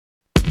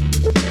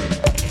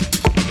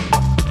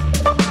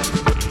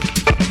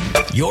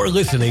You're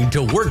listening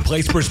to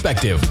Workplace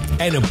Perspective,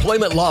 an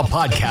employment law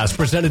podcast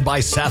presented by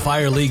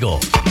Sapphire Legal.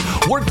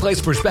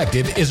 Workplace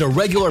Perspective is a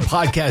regular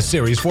podcast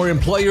series for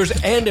employers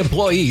and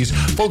employees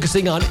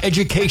focusing on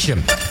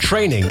education,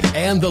 training,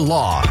 and the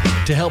law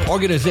to help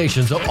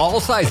organizations of all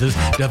sizes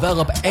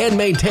develop and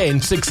maintain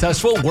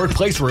successful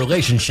workplace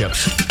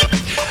relationships.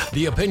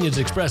 The opinions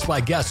expressed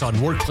by guests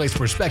on Workplace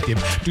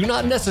Perspective do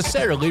not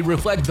necessarily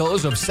reflect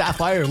those of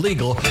Sapphire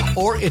Legal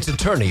or its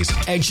attorneys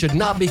and should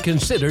not be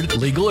considered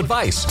legal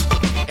advice.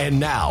 And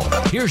now,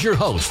 here's your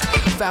host,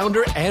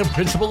 founder and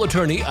principal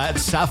attorney at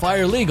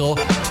Sapphire Legal,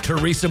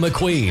 Teresa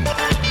McQueen.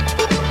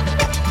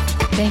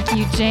 Thank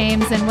you,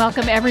 James, and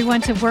welcome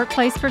everyone to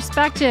Workplace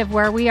Perspective,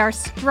 where we are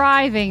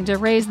striving to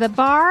raise the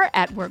bar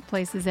at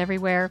workplaces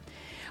everywhere.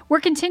 We're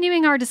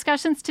continuing our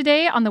discussions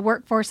today on the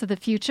workforce of the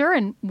future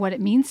and what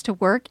it means to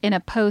work in a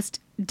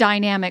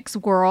post-dynamics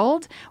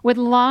world with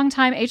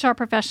longtime HR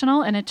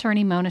professional and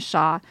attorney Mona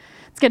Shaw.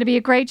 It's going to be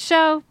a great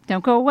show.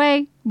 Don't go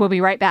away. We'll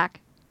be right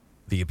back.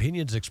 The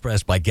opinions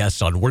expressed by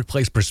guests on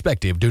Workplace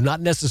Perspective do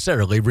not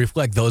necessarily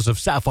reflect those of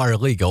Sapphire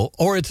Legal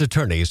or its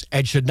attorneys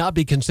and should not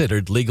be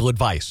considered legal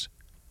advice.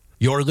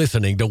 You're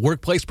listening to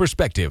Workplace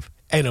Perspective,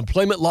 an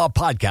employment law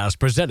podcast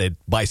presented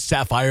by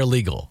Sapphire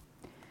Legal.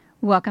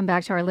 Welcome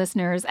back to our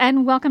listeners,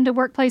 and welcome to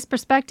Workplace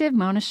Perspective,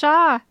 Mona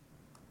Shaw.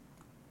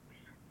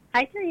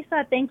 Hi,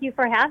 Teresa. Thank you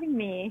for having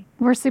me.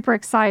 We're super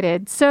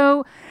excited.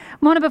 So,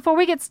 Mona, before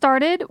we get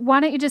started,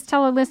 why don't you just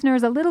tell our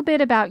listeners a little bit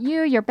about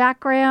you, your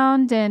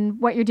background, and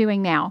what you're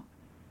doing now?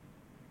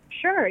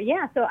 Sure.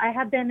 Yeah. So I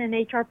have been an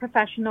HR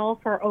professional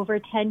for over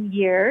 10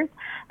 years.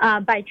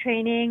 By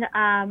training,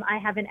 I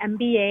have an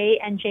MBA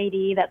and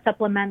JD that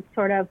supplements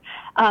sort of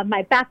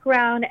my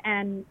background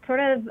and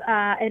sort of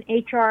an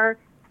HR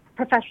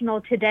professional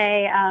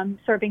today,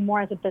 serving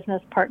more as a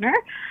business partner.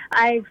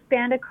 I've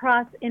spanned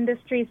across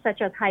industries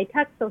such as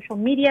high-tech, social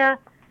media,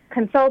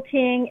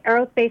 consulting,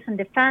 aerospace and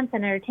defense,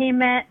 and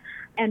entertainment.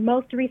 And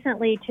most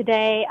recently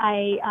today,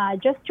 I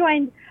just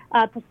joined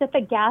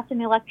Pacific Gas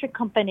and Electric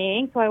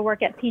Company. So I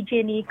work at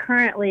PG&E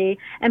currently.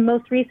 And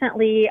most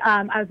recently,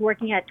 I was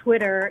working at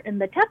Twitter in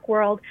the tech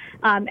world.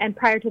 And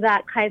prior to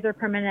that, Kaiser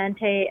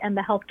Permanente and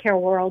the healthcare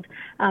world,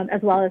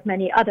 as well as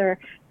many other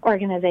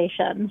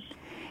organizations.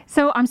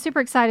 So I'm super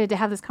excited to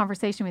have this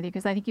conversation with you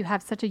because I think you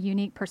have such a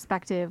unique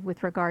perspective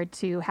with regard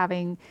to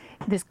having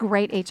this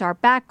great HR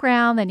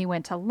background. Then you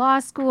went to law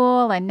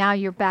school and now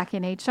you're back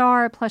in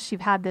HR. Plus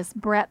you've had this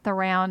breadth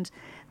around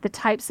the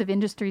types of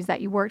industries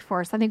that you worked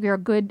for. So I think you're a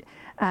good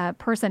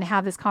person to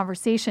have this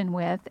conversation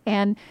with.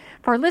 And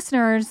for our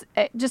listeners,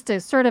 just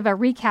a sort of a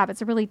recap,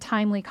 it's a really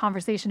timely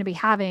conversation to be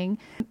having.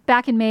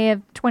 Back in May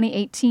of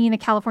 2018, the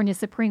California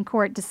Supreme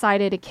Court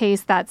decided a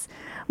case that's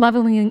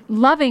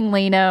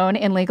lovingly known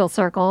in legal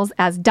circles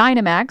as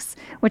Dynamex,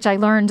 which I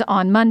learned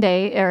on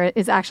Monday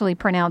is actually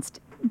pronounced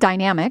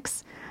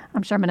Dynamics.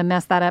 I'm sure I'm going to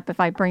mess that up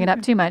if I bring it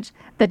up too much.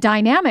 The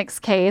Dynamics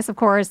case, of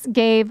course,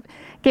 gave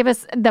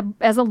us,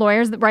 as a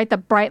lawyers, right, the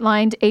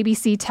bright-lined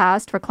ABC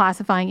test for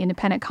classifying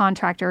independent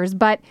contractors.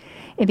 But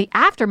in the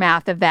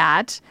aftermath of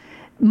that,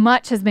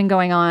 much has been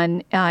going on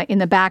in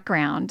the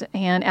background.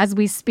 And as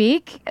we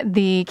speak,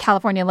 the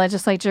California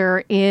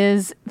legislature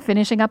is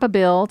finishing up a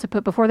bill to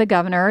put before the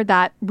governor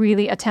that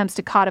really attempts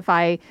to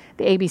codify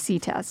the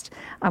ABC test.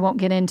 I won't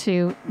get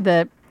into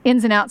the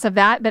ins and outs of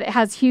that, but it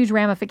has huge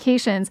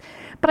ramifications.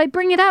 But I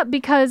bring it up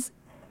because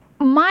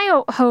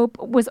my hope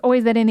was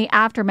always that in the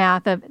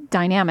aftermath of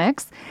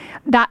Dynamics,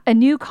 that a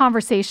new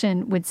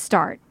conversation would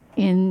start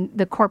in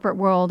the corporate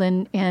world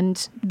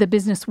and the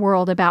business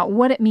world about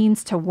what it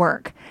means to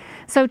work.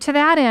 So to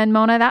that end,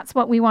 Mona, that's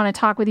what we want to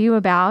talk with you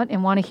about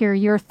and want to hear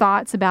your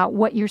thoughts about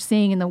what you're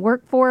seeing in the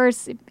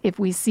workforce. If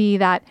we see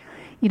that,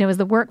 is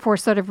the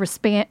workforce sort of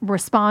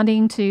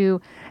responding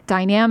to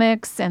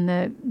dynamics and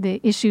the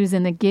issues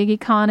in the gig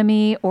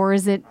economy, or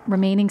is it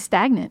remaining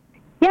stagnant?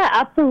 Yeah,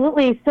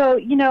 absolutely. So,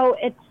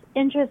 it's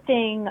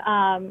interesting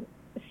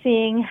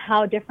seeing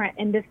how different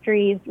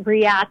industries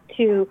react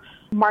to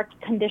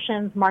market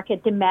conditions,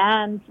 market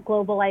demands,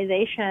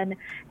 globalization.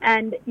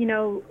 And,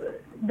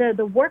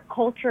 the work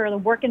culture, the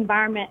work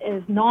environment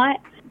is not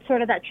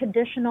sort of that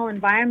traditional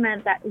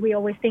environment that we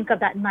always think of,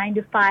 that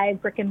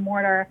 9-to-5 brick and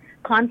mortar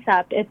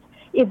concept. It's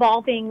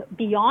evolving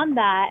beyond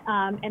that,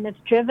 and it's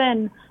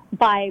driven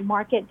by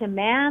market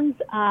demands,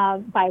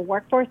 by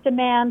workforce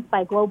demands,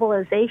 by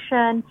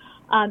globalization.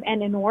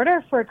 And in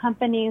order for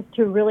companies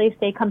to really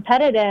stay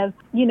competitive,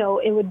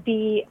 it would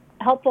be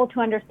helpful to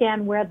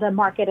understand where the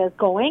market is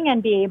going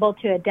and be able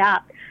to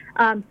adapt.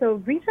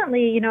 So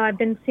recently, I've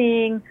been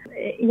seeing,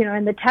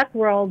 in the tech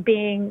world,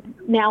 being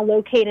now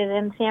located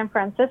in San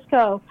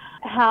Francisco,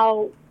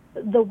 how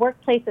the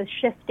workplace is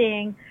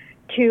shifting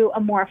to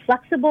a more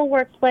flexible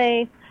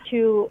workplace,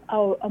 to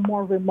a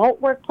more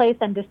remote workplace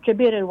and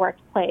distributed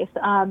workplace.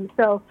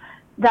 So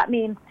that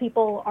means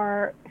people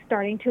are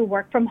starting to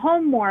work from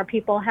home more.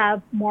 People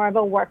have more of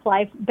a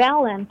work-life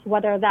balance,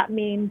 whether that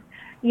means,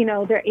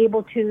 they're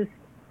able to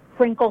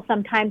sprinkle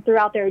some time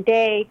throughout their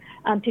day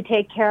to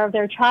take care of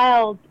their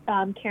child's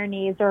care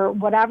needs or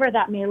whatever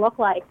that may look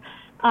like.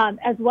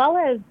 as well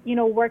as,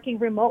 working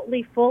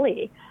remotely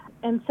fully.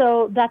 And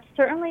so that's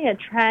certainly a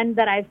trend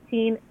that I've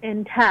seen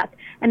in tech.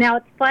 And now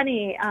it's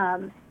funny,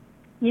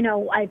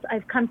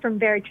 I've come from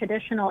very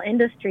traditional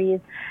industries,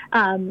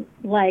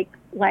 like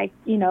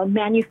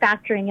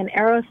manufacturing and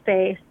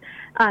aerospace,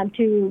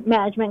 to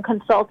management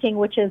consulting,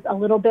 which is a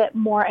little bit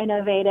more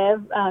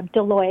innovative,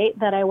 Deloitte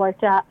that I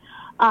worked at.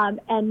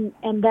 And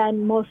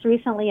then most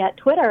recently at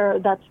Twitter,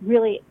 that's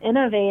really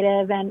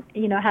innovative and,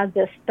 has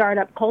this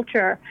startup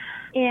culture.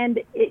 And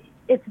it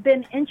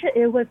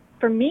was,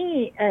 for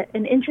me,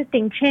 an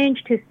interesting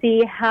change to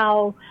see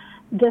how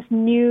this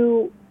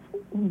new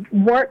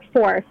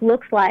workforce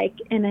looks like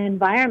in an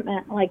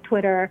environment like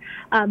Twitter.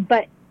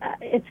 But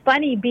it's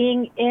funny,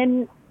 being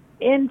in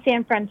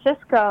San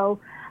Francisco,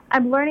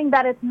 I'm learning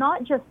that it's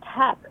not just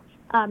tech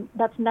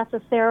that's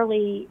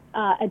necessarily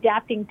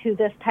adapting to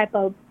this type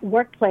of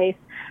workplace.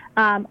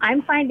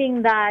 I'm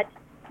finding that,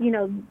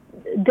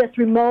 this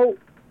remote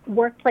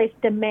workplace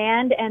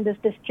demand and this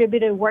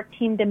distributed work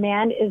team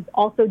demand is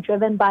also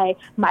driven by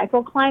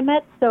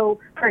microclimates. So,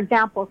 for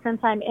example, since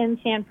I'm in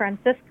San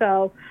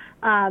Francisco,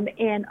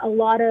 and a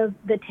lot of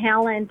the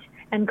talent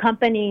and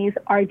companies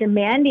are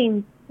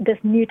demanding this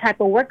new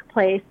type of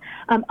workplace,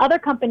 other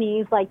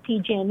companies like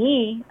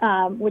PG&E,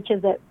 which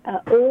is an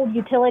old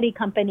utility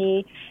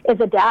company, is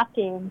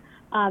adapting.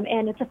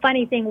 And it's a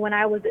funny thing, when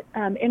I was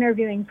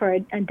interviewing for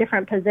a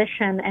different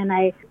position, and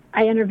I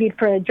interviewed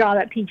for a job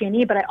at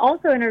PG&E, but I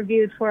also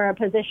interviewed for a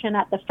position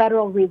at the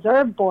Federal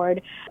Reserve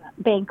Board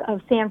Bank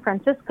of San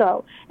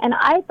Francisco. And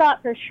I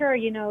thought for sure,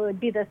 it would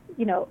be this,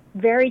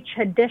 very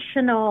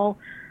traditional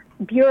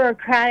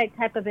bureaucratic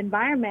type of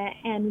environment.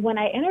 And when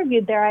I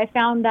interviewed there, I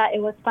found that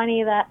it was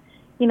funny that,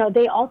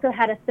 they also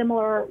had a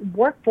similar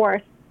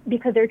workforce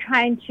because they're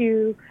trying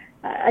to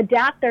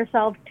adapt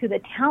themselves to the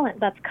talent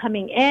that's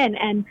coming in.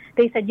 And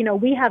they said,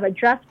 we have a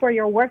dress for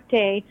your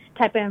workday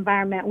type of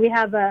environment. We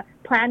have a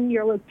plan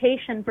your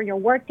location for your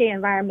workday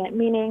environment,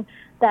 meaning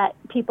that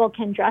people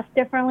can dress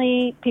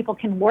differently, people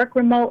can work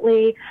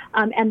remotely,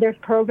 and there's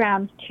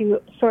programs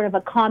to sort of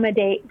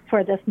accommodate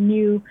for this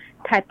new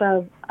type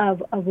of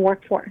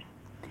workforce.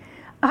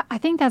 I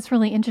think that's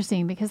really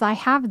interesting because I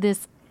have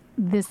this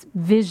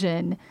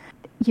vision,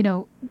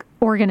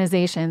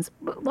 organizations,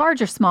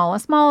 large or small. A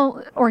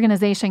small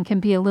organization can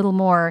be a little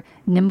more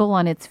nimble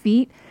on its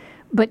feet,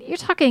 but you're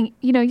talking,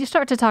 you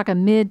start to talk a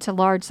mid to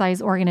large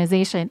size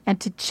organization, and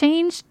to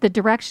change the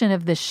direction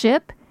of the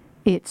ship,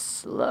 it's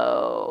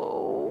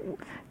slow.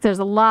 There's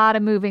a lot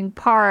of moving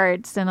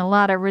parts and a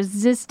lot of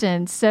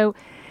resistance. So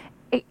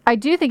I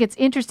do think it's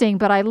interesting,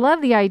 but I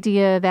love the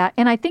idea that,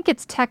 and I think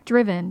it's tech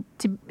driven,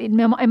 in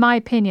my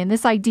opinion,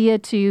 this idea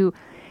to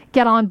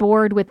get on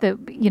board with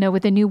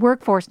the new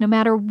workforce, no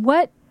matter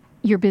what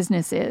your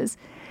business is,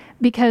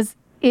 because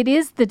it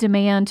is the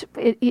demand.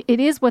 It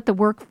is what the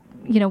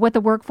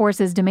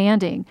workforce is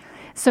demanding.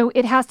 So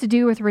it has to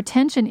do with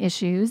retention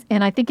issues.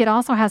 And I think it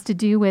also has to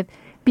do with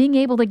being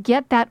able to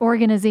get that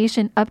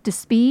organization up to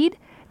speed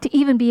to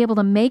even be able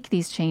to make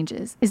these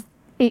changes.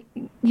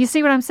 You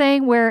see what I'm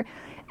saying? Where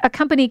a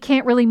company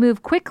can't really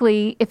move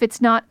quickly if it's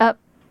not up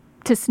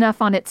to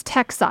snuff on its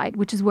tech side,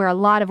 which is where a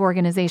lot of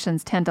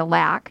organizations tend to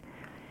lack.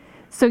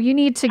 So you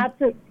need to...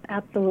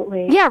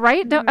 Absolutely. Yeah,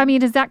 right? Mm-hmm. I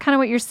mean, is that kind of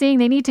what you're seeing?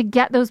 They need to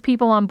get those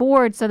people on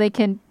board so they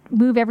can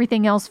move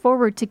everything else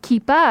forward to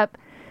keep up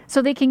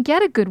so they can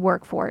get a good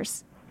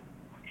workforce.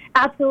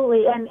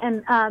 Absolutely.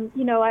 And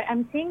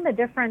I'm seeing the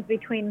difference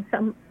between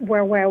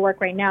where I work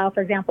right now,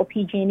 for example,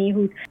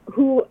 PG&E,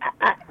 who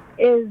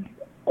is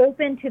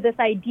open to this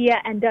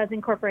idea and does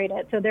incorporate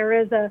it. So there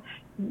is a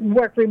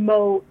work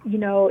remote,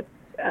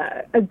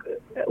 a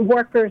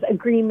workers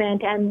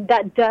agreement, and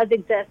that does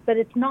exist, but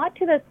it's not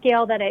to the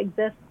scale that it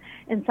exists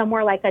in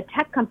somewhere like a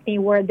tech company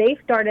where they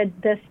started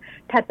this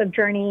type of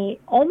journey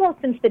almost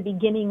since the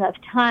beginning of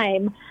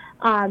time.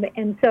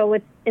 And so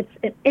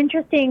it's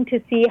interesting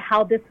to see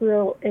how this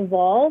will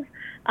evolve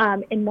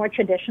in more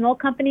traditional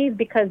companies,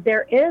 because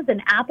there is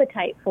an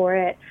appetite for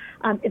it.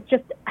 It's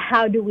just,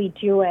 how do we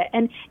do it?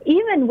 And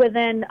even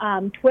within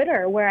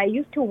Twitter, where I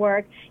used to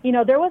work,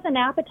 there was an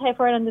appetite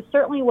for it, and this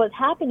certainly was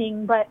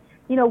happening. But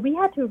we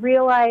had to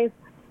realize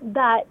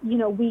that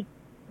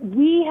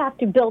we have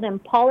to build in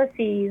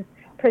policies,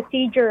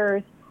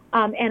 procedures,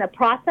 and a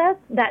process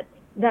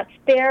that's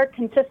fair,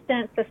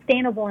 consistent,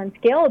 sustainable, and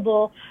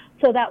scalable,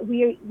 so that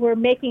we're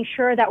making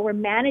sure that we're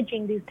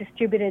managing these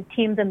distributed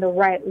teams in the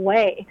right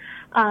way.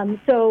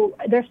 So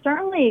there's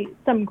certainly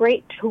some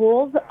great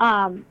tools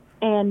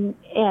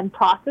and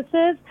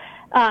processes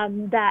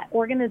that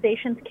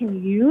organizations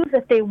can use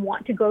if they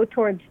want to go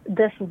towards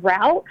this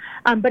route.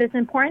 But it's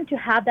important to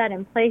have that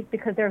in place,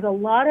 because there's a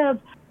lot of,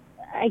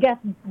 I guess,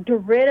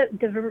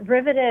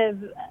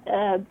 derivative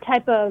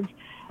type of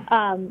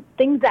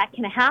things that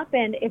can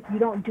happen if you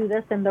don't do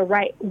this in the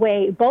right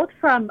way, both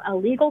from a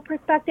legal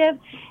perspective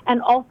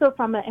and also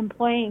from an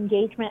employee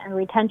engagement and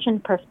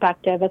retention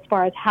perspective, as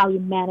far as how you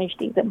manage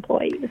these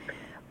employees.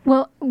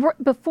 Well,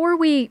 before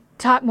we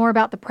talk more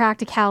about the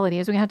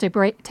practicalities, we're going to have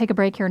to take a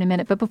break here in a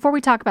minute, but before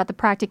we talk about the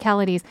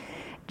practicalities,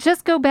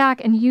 just go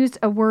back and used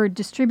a word,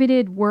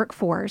 distributed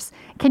workforce.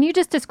 Can you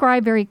just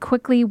describe very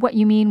quickly what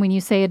you mean when you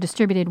say a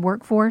distributed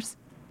workforce?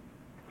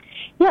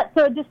 Yeah,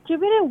 so a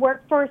distributed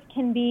workforce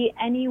can be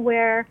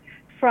anywhere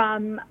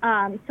from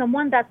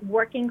someone that's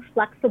working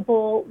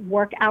flexible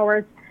work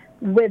hours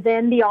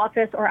within the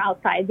office or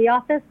outside the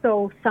office,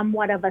 so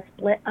somewhat of a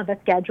split of a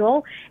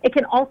schedule. It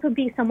can also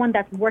be someone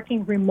that's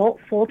working remote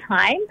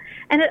full-time,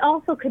 and it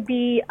also could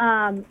be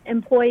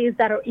employees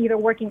that are either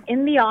working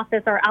in the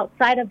office or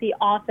outside of the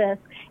office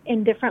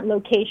in different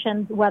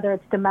locations, whether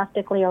it's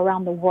domestically or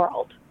around the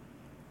world.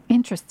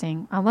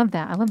 Interesting. I love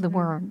that. I love the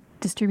word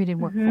distributed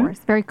workforce.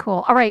 Very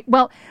cool. All right.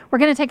 Well, we're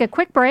going to take a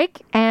quick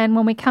break, and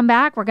when we come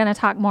back, we're going to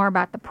talk more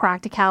about the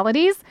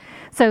practicalities.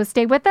 So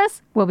stay with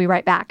us. We'll be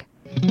right back.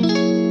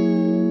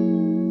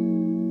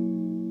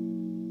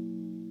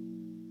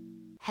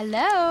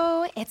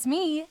 Hello, it's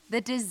me, the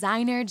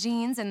designer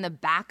jeans in the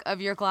back of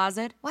your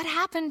closet. What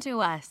happened to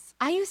us?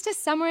 I used to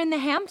summer in the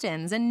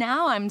Hamptons, and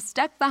now I'm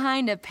stuck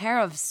behind a pair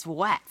of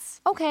sweats.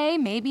 Okay,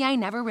 maybe I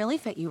never really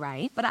fit you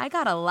right, but I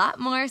got a lot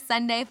more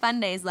Sunday fun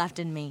days left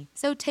in me.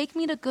 So take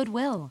me to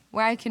Goodwill,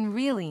 where I can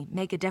really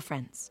make a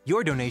difference.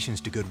 Your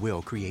donations to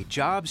Goodwill create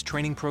jobs,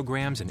 training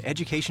programs, and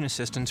education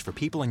assistance for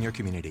people in your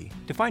community.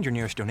 To find your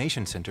nearest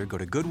donation center, go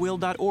to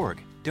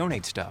goodwill.org.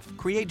 Donate stuff,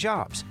 create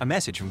jobs. A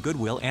message from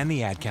Goodwill and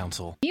the Ad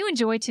Council. If you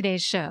enjoyed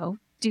today's show,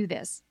 do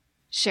this.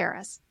 Share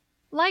us.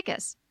 Like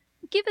us.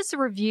 Give us a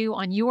review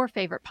on your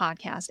favorite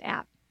podcast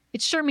app.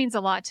 It sure means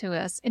a lot to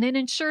us, and it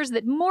ensures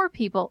that more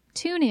people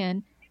tune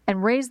in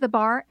and raise the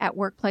bar at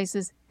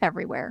workplaces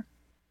everywhere.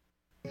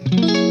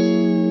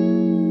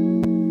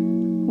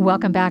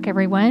 Welcome back,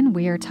 everyone.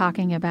 We are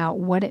talking about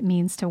what it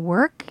means to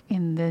work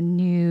in the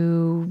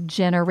new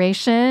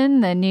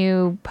generation, the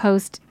new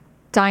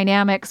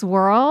post-dynamics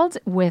world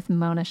with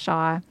Mona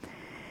Shaw.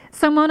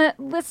 So, Mona,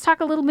 let's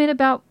talk a little bit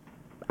about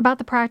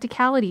the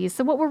practicalities.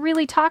 So what we're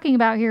really talking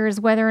about here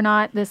is whether or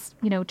not this,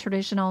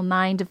 traditional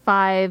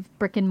 9-to-5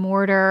 brick and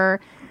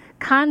mortar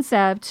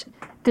concept,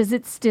 is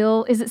it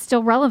still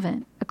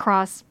relevant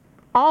across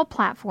all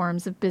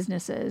platforms of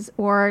businesses,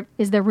 or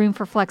is there room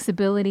for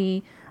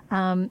flexibility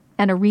and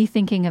a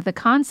rethinking of the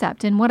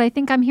concept? And what I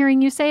think I'm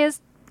hearing you say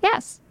is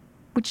yes,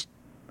 which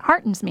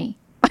heartens me.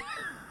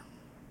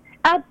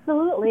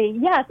 Absolutely.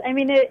 Yes. I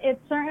mean,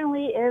 it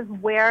certainly is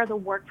where the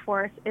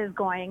workforce is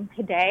going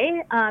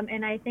today.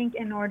 And I think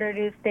in order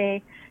to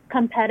stay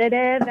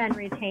competitive and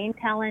retain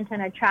talent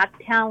and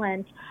attract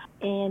talent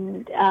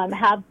and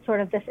have sort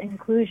of this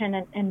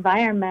inclusion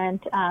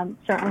environment,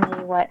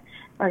 certainly what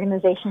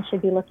organizations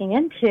should be looking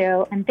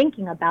into and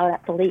thinking about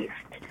at the least.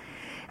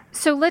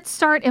 So let's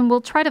start, and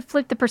we'll try to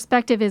flip the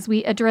perspective as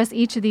we address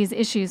each of these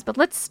issues. But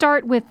let's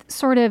start with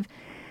sort of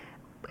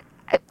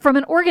from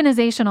an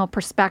organizational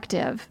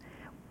perspective.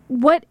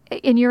 What,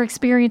 in your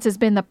experience, has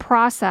been the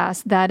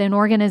process that an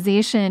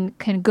organization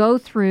can go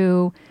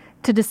through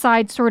to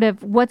decide sort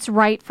of what's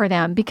right for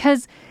them?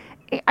 Because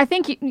I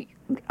think,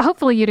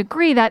 hopefully you'd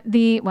agree that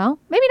maybe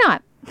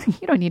not.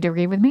 You don't need to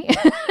agree with me.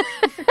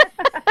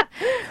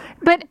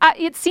 But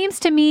it seems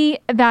to me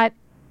that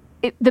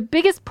the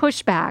biggest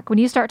pushback when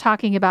you start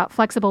talking about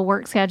flexible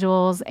work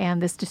schedules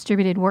and this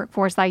distributed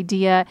workforce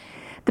idea,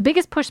 the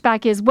biggest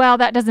pushback is, well,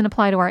 that doesn't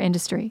apply to our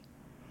industry.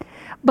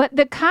 But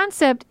the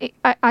concept,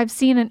 I've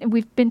seen, and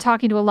we've been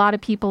talking to a lot of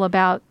people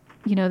about,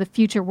 the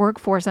future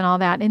workforce and all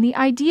that, and the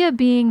idea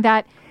being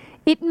that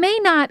it may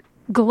not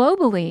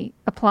globally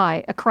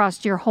apply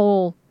across your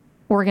whole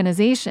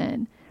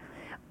organization,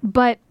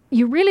 but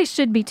you really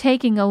should be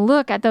taking a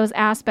look at those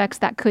aspects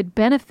that could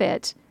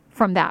benefit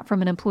from that,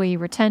 from an employee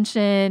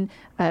retention,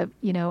 a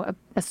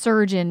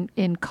surge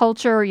in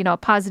culture, a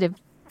positive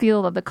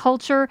feel of the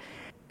culture.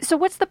 So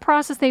what's the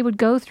process they would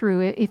go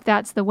through if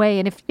that's the way?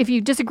 And if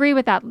you disagree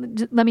with that,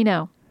 let me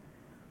know.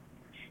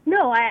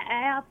 No, I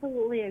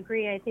absolutely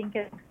agree. I think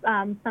it's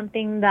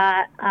something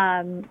that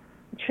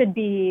should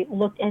be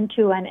looked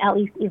into and at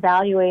least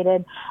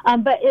evaluated.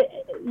 But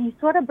you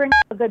sort of bring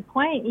up a good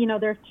point.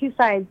 There's two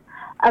sides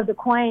of the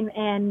coin,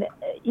 and,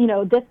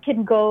 this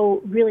can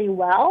go really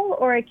well,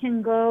 or it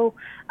can go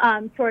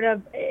sort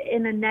of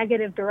in a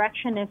negative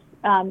direction if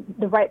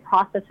the right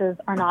processes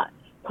are not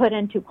put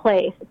into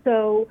place.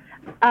 So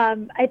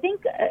I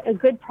think a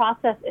good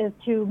process is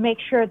to make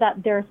sure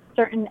that there's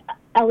certain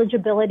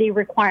eligibility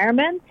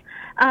requirements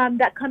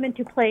that come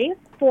into place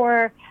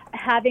for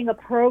having a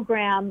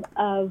program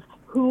of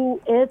who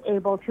is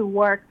able to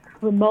work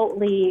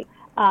remotely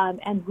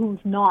and who's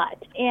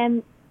not.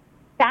 And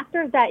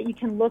factors that you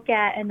can look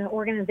at and the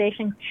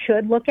organization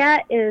should look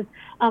at is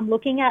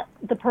looking at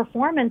the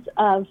performance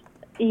of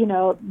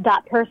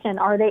that person.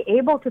 Are they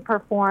able to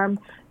perform?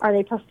 Are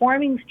they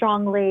performing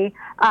strongly?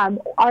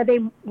 Are they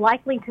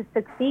likely to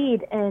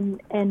succeed in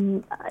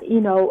an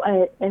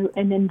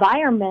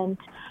environment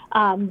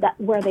that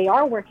where they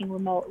are working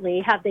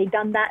remotely? Have they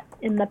done that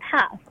in the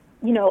past?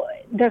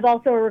 There's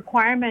also a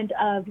requirement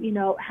of,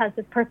 has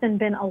this person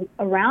been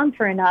around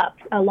for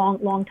a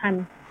long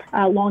time,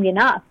 long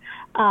enough?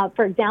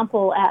 For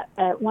example,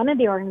 at one of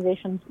the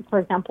organizations, for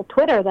example,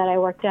 Twitter that I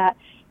worked at,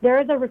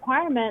 there is a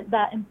requirement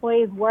that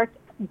employees work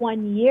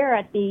 1 year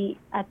at the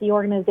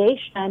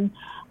organization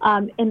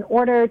in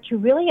order to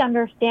really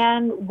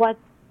understand what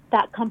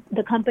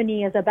the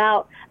company is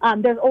about.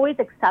 There's always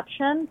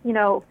exceptions.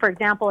 For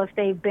example, if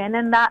they've been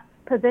in that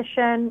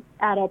position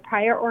at a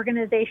prior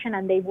organization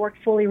and they've worked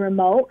fully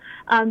remote,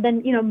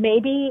 then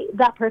maybe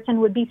that person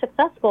would be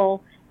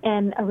successful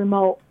in a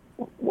remote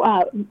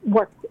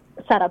work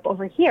setup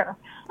over here.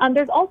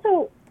 There's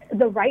also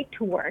the right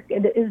to work.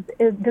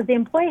 Does the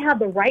employee have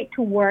the right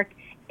to work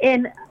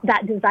in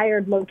that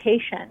desired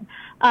location?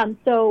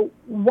 So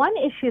one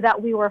issue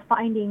that we were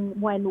finding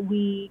when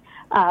we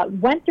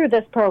went through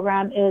this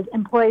program is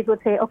employees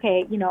would say,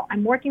 okay,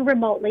 I'm working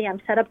remotely, I'm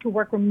set up to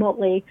work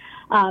remotely.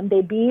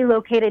 They'd be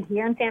located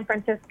here in San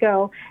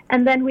Francisco.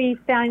 And then we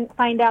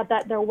find out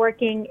that they're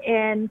working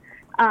in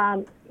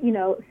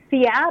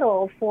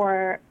Seattle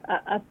for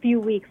a few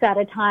weeks at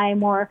a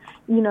time, or,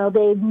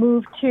 they've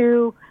moved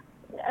to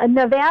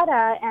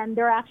Nevada and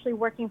they're actually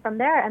working from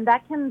there. And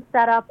that can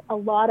set up a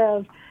lot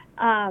of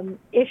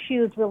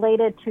issues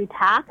related to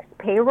tax,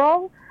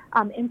 payroll,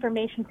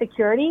 information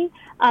security.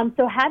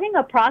 So having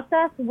a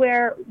process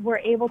where we're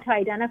able to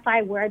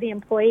identify where the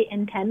employee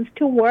intends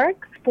to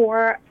work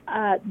for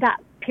that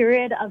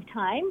period of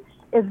time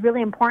is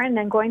really important,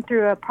 and going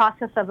through a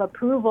process of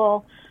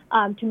approval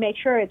to make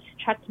sure it's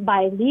checked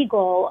by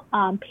legal,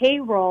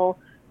 payroll,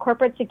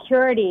 corporate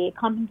security,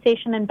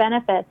 compensation and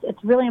benefits.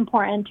 It's really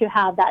important to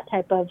have that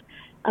type of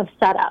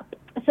setup.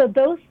 So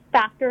those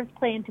factors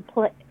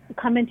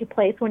come into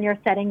place when you're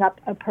setting up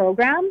a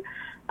program.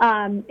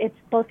 It's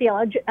both the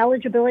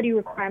eligibility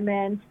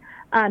requirements,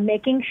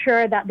 making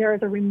sure that there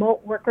is a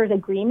remote workers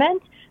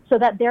agreement so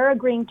that they're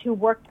agreeing to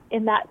work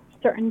in that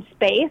certain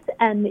space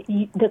and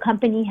the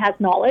company has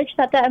knowledge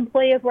that the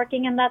employee is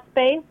working in that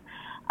space.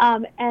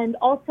 And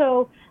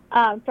also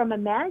from a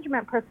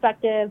management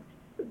perspective,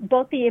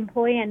 both the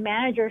employee and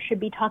manager should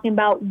be talking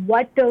about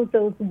what does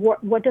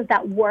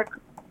that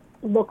work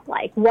look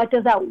like? What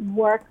does that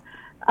work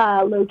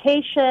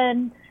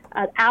location,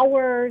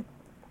 hours,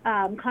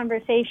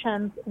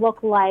 conversations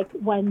look like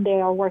when they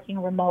are working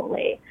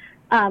remotely?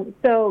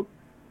 So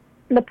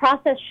the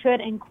process should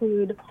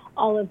include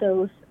all of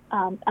those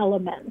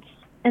elements.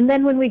 And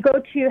then when we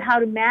go to how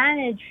to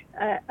manage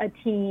a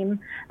team,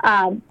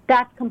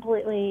 that's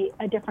completely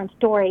a different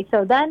story.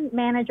 So then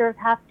managers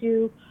have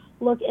to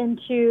look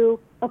into,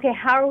 okay,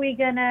 how are we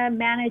going to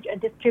manage a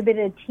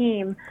distributed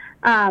team?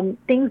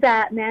 Things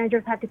that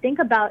managers have to think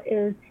about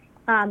is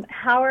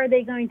how are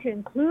they going to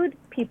include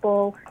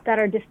people that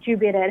are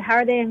distributed? How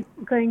are they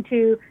going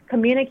to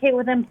communicate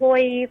with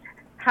employees?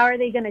 How are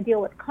they going to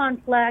deal with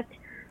conflict?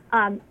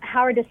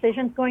 How are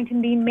decisions going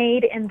to be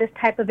made in this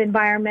type of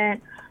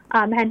environment?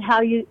 And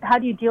how do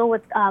you deal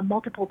with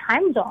multiple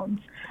time zones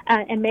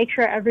and make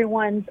sure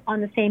everyone's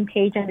on the same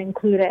page and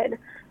included?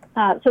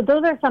 So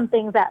those are some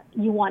things that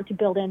you want to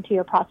build into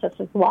your process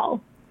as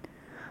well.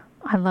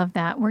 I love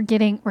that. We're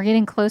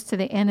getting close to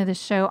the end of the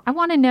show. I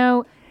want to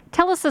know,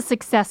 tell us a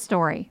success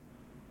story.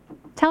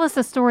 Tell us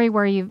a story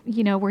where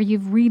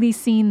you've really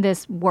seen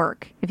this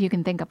work, if you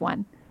can think of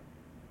one.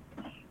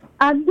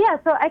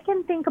 So I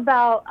can think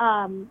about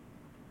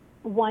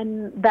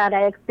one that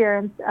I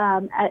experienced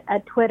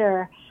at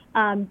Twitter.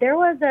 There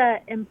was an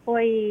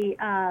employee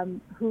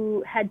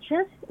who had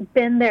just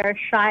been there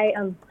shy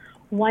of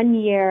 1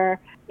 year.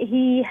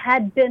 He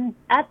had been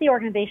at the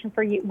organization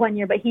for 1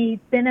 year, but he'd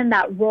been in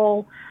that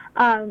role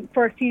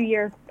for a few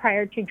years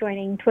prior to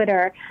joining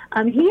Twitter.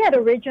 He had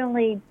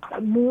originally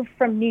moved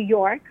from New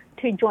York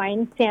to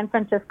join San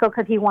Francisco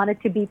because he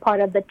wanted to be part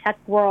of the tech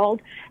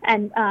world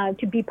and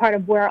to be part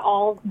of where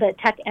all the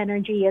tech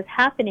energy is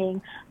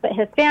happening. But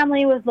his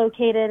family was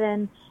located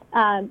in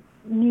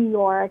New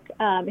York.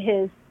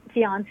 His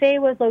fiance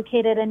was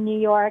located in New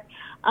York.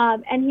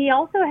 And he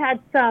also had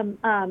some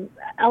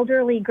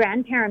elderly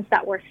grandparents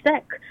that were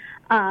sick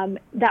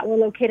that were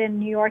located in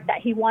New York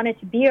that he wanted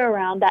to be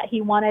around, that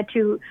he wanted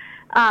to,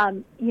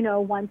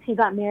 once he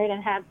got married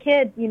and have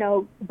kids,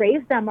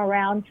 raise them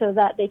around so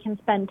that they can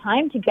spend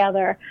time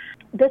together.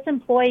 This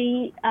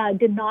employee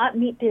did not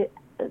meet the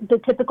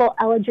typical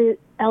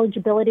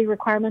eligibility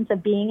requirements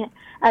of being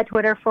at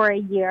Twitter for a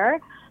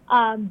year,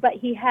 but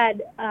he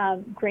had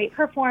great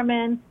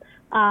performance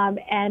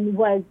and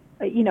was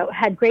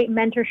had great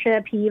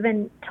mentorship. He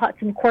even taught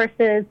some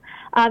courses.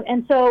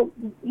 And so,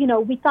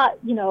 we thought,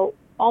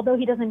 although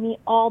he doesn't meet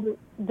all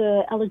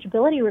the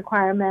eligibility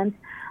requirements,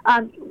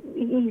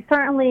 he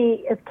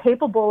certainly is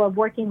capable of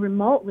working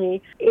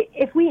remotely.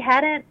 If we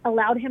hadn't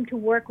allowed him to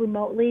work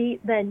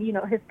remotely, then,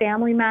 his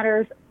family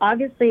matters,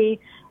 obviously,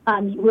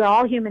 we're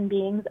all human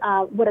beings,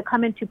 would have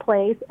come into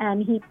place,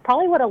 and he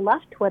probably would have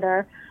left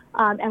Twitter.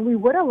 And we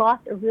would have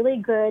lost a really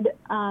good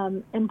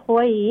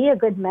employee, a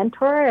good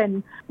mentor,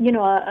 and,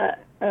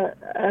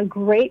 a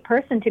great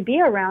person to be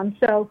around.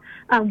 So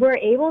we're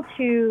able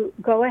to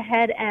go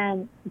ahead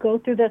and go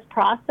through this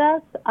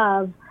process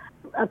of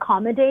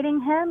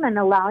accommodating him and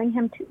allowing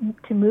him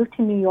to move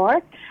to New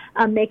York,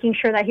 making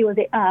sure that he was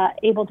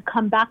able to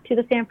come back to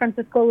the San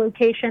Francisco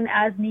location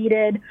as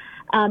needed,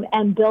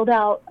 and build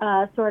out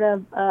sort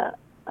of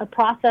a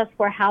process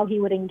for how he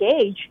would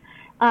engage.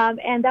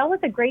 And that was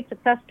a great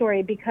success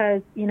story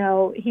because,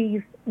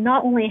 he's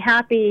not only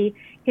happy,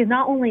 he's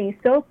not only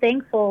so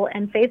thankful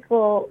and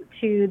faithful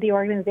to the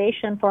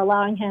organization for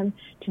allowing him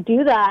to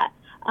do that,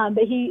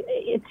 but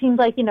it seems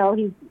like,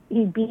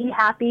 he'd be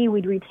happy,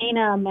 we'd retain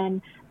him,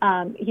 and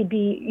he'd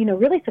be,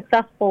 really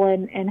successful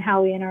in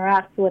how he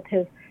interacts with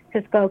his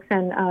folks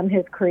and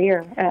his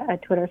career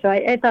at Twitter. So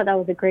I thought that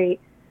was a great.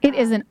 It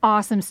is an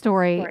awesome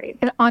story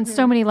on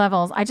so many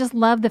levels. I just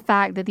love the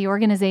fact that the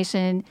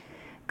organization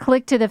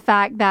clicked to the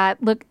fact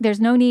that, look, there's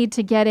no need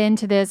to get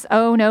into this,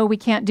 oh, no, we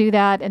can't do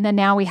that. And then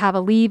now we have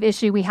a leave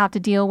issue we have to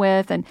deal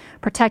with, and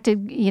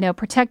protected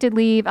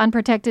leave,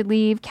 unprotected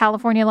leave,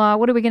 California law.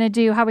 What are we going to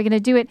do? How are we going to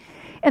do it?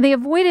 And they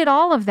avoided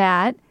all of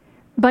that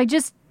by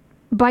just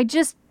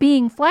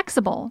being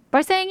flexible,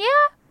 by saying,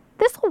 yeah,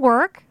 this will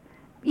work.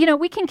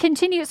 We can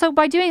continue. So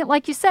by doing it,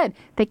 like you said,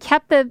 they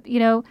kept the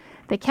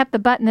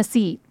butt in the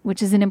seat,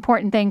 which is an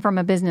important thing from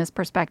a business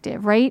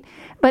perspective, right?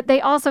 But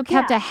they also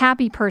kept a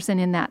happy person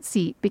in that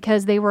seat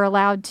because they were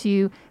allowed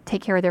to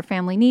take care of their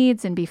family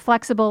needs and be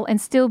flexible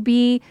and still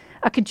be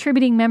a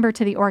contributing member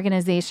to the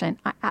organization.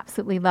 I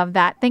absolutely love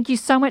that. Thank you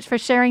so much for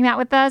sharing that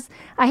with us.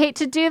 I hate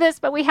to do this,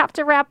 but we have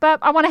to wrap up.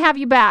 I want to have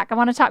you back. I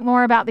want to talk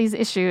more about these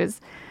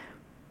issues.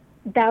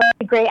 That would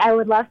be great. I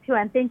would love to.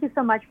 And thank you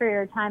so much for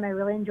your time. I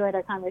really enjoyed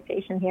our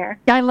conversation here.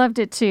 I loved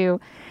it too.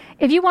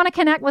 If you want to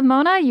connect with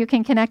Mona, you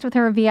can connect with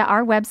her via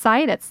our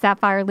website at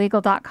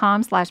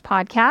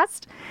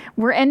sapphirelegal.com/podcast.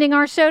 We're ending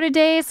our show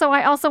today, so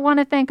I also want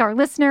to thank our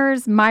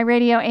listeners, My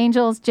Radio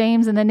Angels,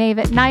 James and the Knave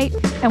at Night,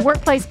 and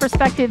Workplace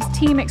Perspectives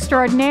team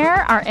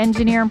extraordinaire, our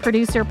engineer and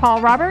producer,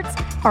 Paul Roberts,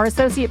 our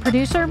associate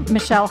producer,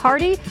 Michelle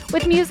Hardy,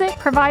 with music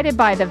provided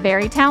by the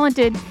very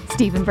talented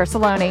Stephen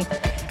Versaloni.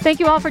 Thank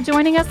you all for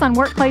joining us on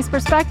Workplace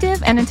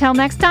Perspective, and until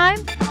next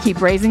time,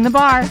 keep raising the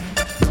bar.